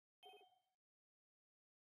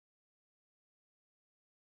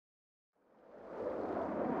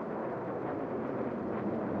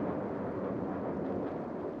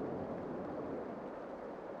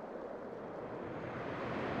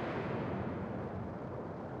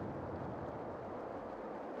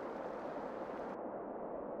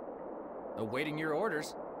Awaiting your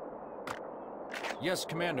orders. Yes,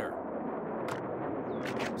 Commander.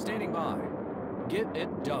 Standing by. Get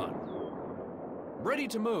it done. Ready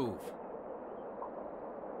to move.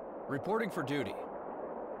 Reporting for duty.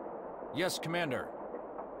 Yes, Commander.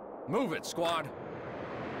 Move it, squad.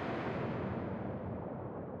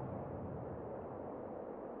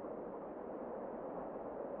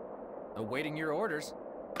 Awaiting your orders.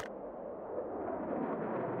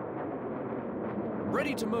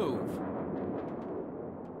 Ready to move.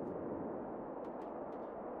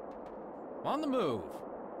 On the move.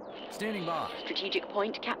 Standing by. Strategic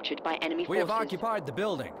point captured by enemy forces. We have occupied the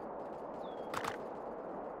building.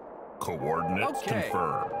 Coordinates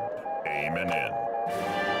confirmed. Aiming in.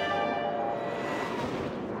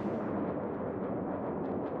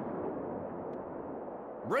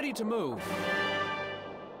 Ready to move.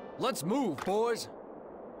 Let's move, boys.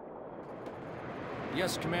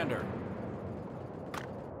 Yes, Commander.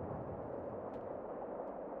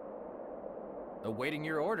 Awaiting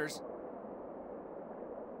your orders.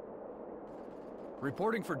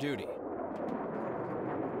 Reporting for duty.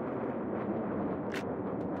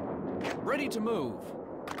 Ready to move.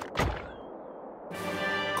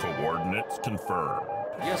 Coordinates confirmed.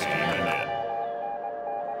 Yes, Aiming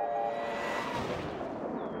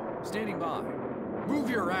in. Standing by.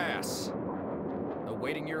 Move your ass.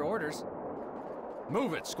 Awaiting your orders.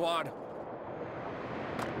 Move it, squad.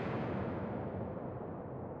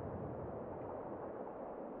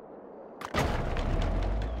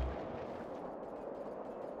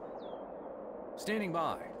 Standing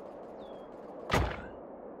by.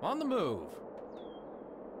 On the move.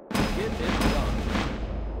 Get it done.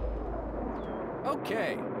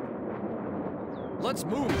 Okay. Let's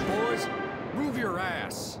move, boys. Move your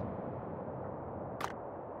ass.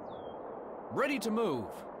 Ready to move.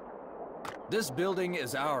 This building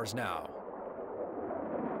is ours now.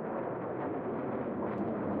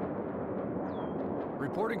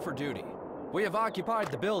 Reporting for duty. We have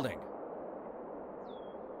occupied the building.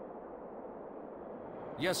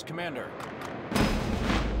 Yes, Commander.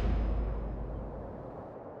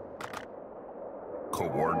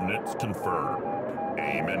 Coordinates confirmed.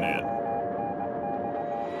 Aiming in.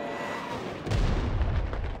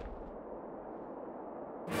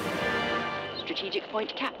 Strategic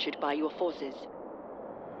point captured by your forces.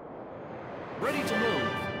 Ready to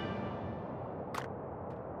move.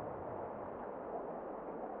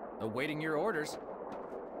 Awaiting your orders.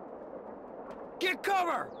 Get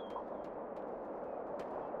cover!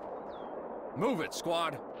 Move it,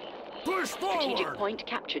 squad. Push forward! Strategic point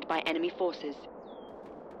captured by enemy forces.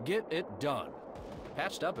 Get it done.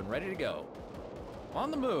 Patched up and ready to go.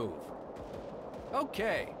 On the move.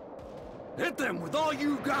 Okay. Hit them with all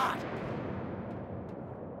you got!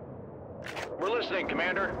 We're listening,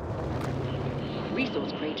 Commander.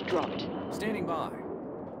 Resource crate dropped. Standing by.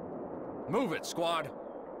 Move it, squad.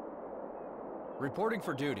 Reporting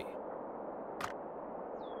for duty.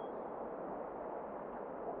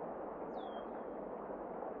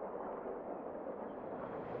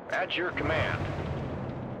 At your command.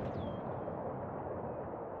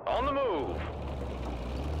 On the move.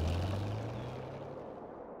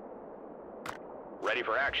 Ready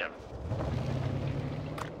for action.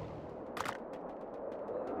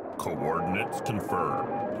 Coordinates confirmed.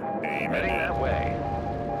 Aiming Heading in. that way.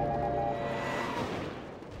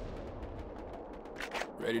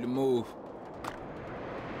 Ready to move.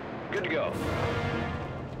 Good to go.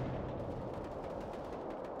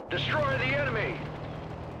 Destroy the enemy!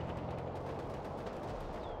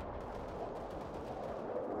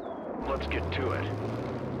 Let's get to it.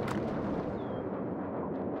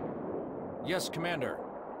 Yes, Commander.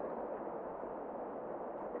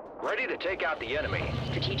 Ready to take out the enemy.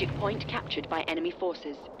 Strategic point captured by enemy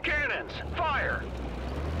forces. Cannons, fire!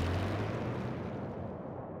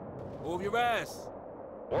 Move your ass.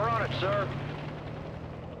 We're on it, sir.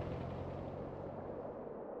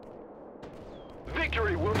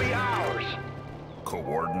 Victory will be ours!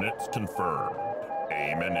 Coordinates confirmed.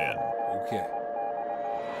 Aiming in. Okay.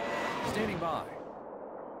 Standing by.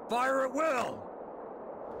 Fire at will!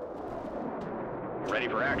 Ready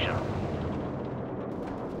for action.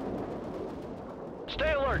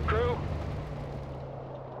 Stay alert, crew.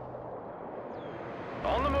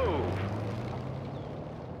 On the move.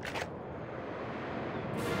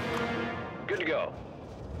 Good to go.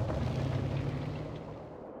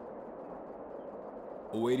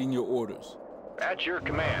 Awaiting your orders. At your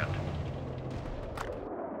command.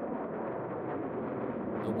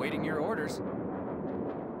 Awaiting your orders.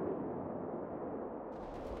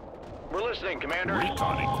 We're listening, Commander.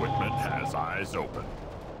 Recon equipment has eyes open.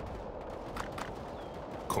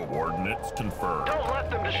 Coordinates confirmed. Don't let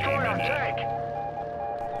them destroy our Aiming in. tank!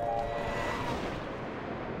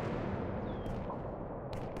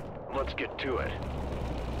 Let's get to it.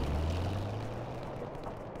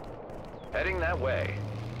 Heading that way.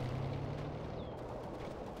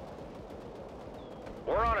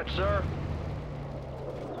 We're on it, sir.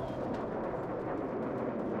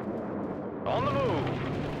 On the move.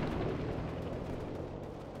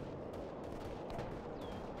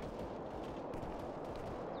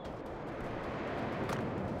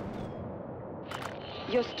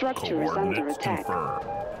 Your structure is under Coordinates attack. confirmed.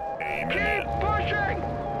 Aiming Keep in. pushing!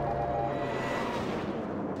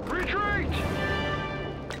 Retreat!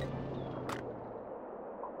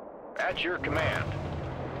 At your command.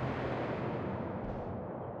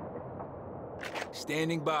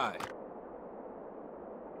 Standing by.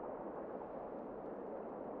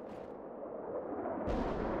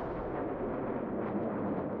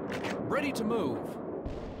 Ready to move.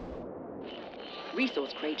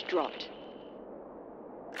 Resource crate dropped.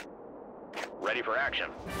 Ready for action.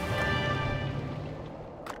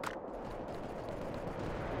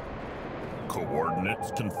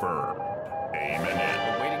 Coordinates confirmed. Aiming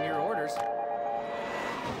in. Awaiting your orders.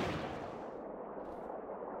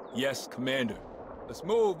 Yes, Commander. Let's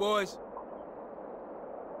move, boys.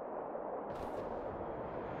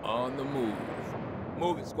 On the move.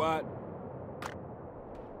 Move it, squad.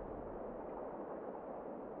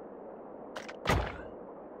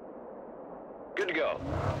 Good to go.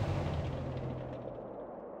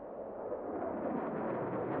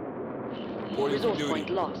 Order for Resource duty. point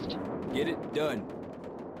lost. Get it done.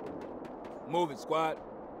 Move it, squad.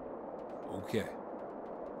 Okay.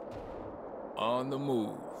 On the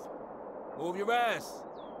move. Move your ass.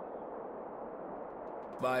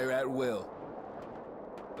 Fire at will.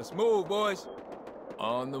 Let's move, boys.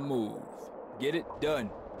 On the move. Get it done.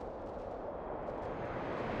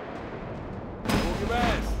 Move your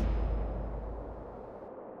ass.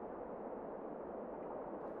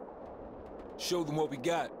 Show them what we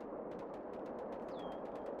got.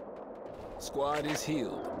 Squad is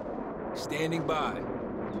healed. Standing by.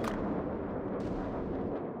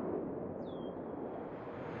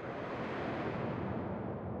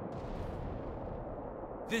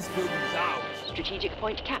 This building is ours. Strategic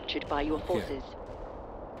point captured by your forces.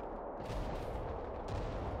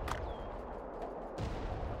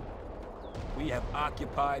 We have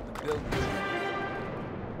occupied the building.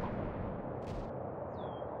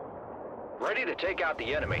 Ready to take out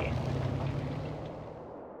the enemy.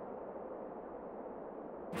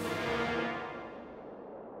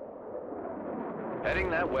 Heading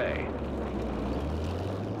that way.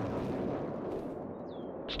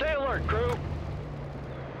 Stay alert, crew.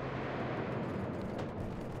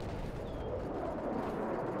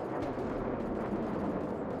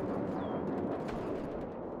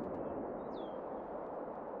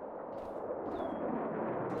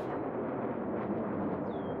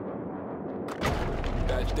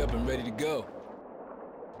 Patched up and ready to go.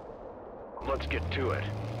 Let's get to it.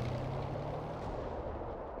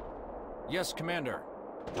 Yes, Commander.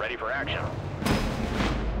 Ready for action.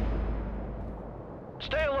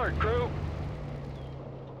 Stay alert, crew.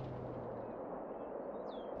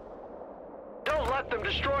 Don't let them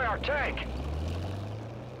destroy our tank.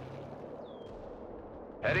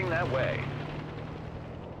 Heading that way.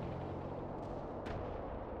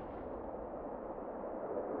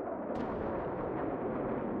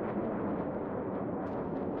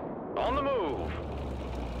 On the move.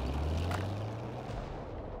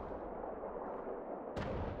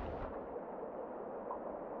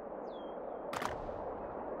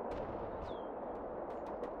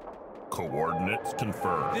 Coordinates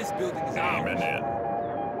confirmed. This building is Aiming ours.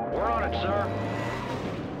 in. We're on it, sir.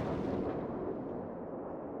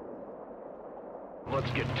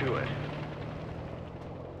 Let's get to it.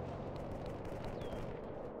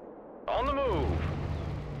 On the move.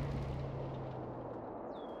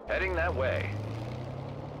 Heading that way.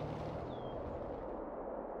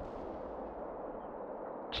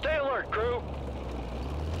 Stay alert, crew.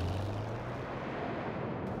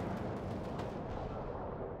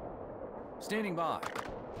 Standing by.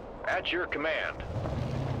 At your command.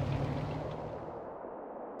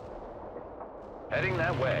 Heading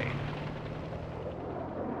that way.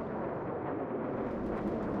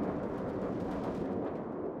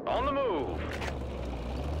 On the move.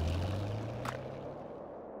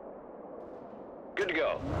 Good to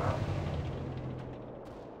go.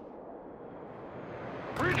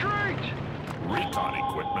 Retreat! Recon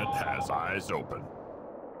equipment has eyes open.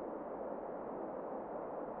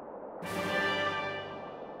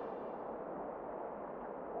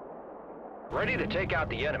 Ready to take out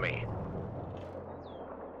the enemy.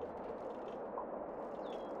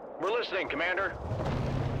 We're listening, Commander.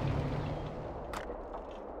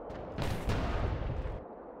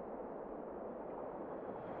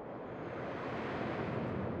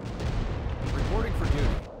 Reporting for duty.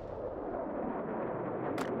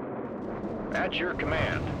 At your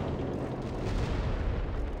command.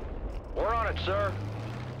 We're on it, sir.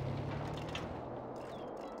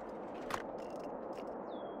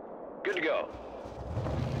 Good to go.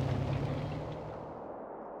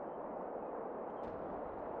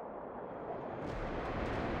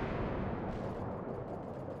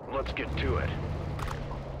 Let's get to it.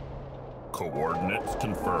 Coordinates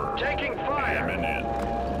confirmed. Taking fire! Aiming in.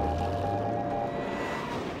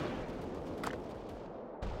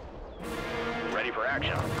 Ready for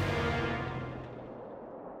action.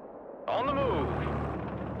 On the move.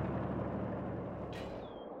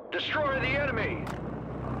 Destroy the enemy.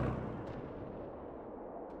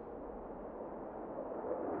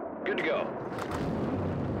 Good to go.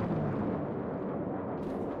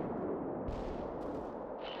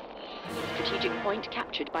 Strategic point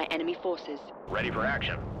captured by enemy forces. Ready for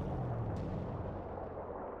action.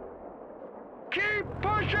 Keep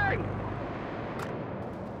pushing!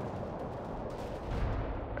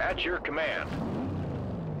 At your command.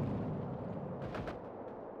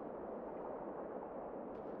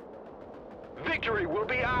 Victory will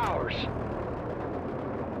be ours!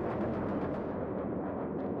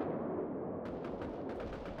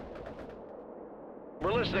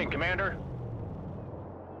 We're listening, Commander.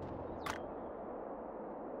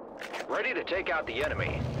 Ready to take out the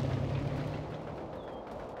enemy.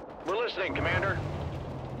 We're listening, Commander.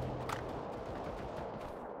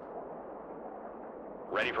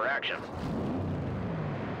 Ready for action.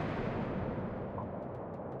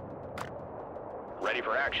 Ready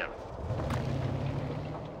for action.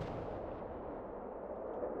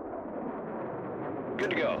 Good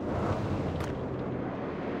to go.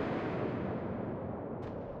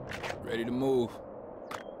 Ready to move.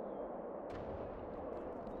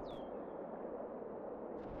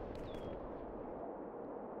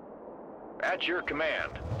 At your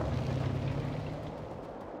command.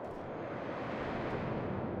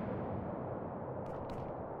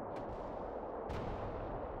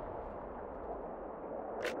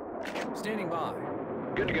 Standing by.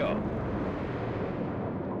 Good to go.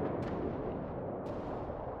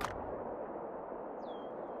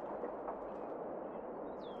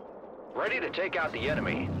 Ready to take out the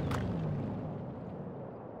enemy.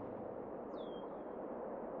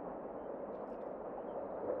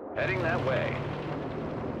 Heading that way.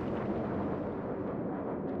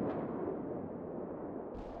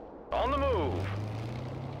 On the move.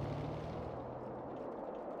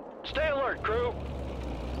 Stay alert, crew.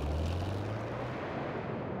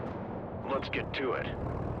 Let's get to it.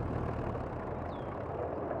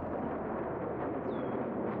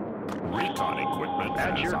 Recon equipment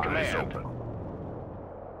At has your eyes command. open.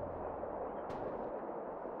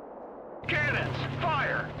 Cannons,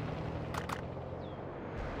 fire!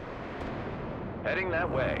 Heading that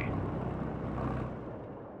way.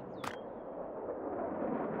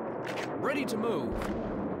 Ready to move.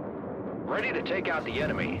 Ready to take out the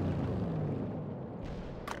enemy.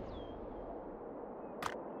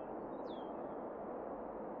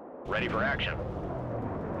 Ready for action.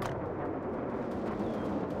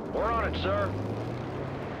 We're on it, sir.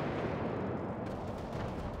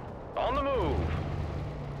 On the move.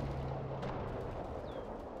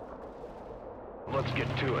 Let's get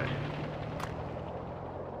to it.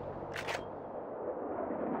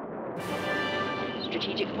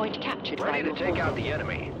 Strategic point captured by Ready to your take out forces. the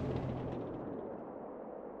enemy.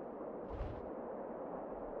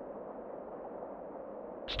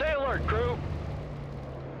 Stay alert, crew.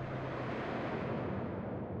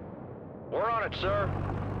 We're on it, sir.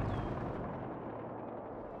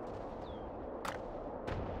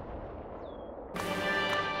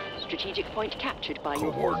 Strategic point captured by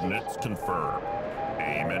your forces. Coordinates confirmed.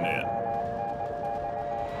 Aiming in.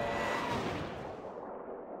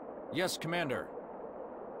 Yes, Commander.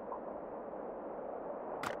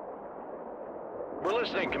 We're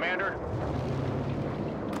listening, Commander.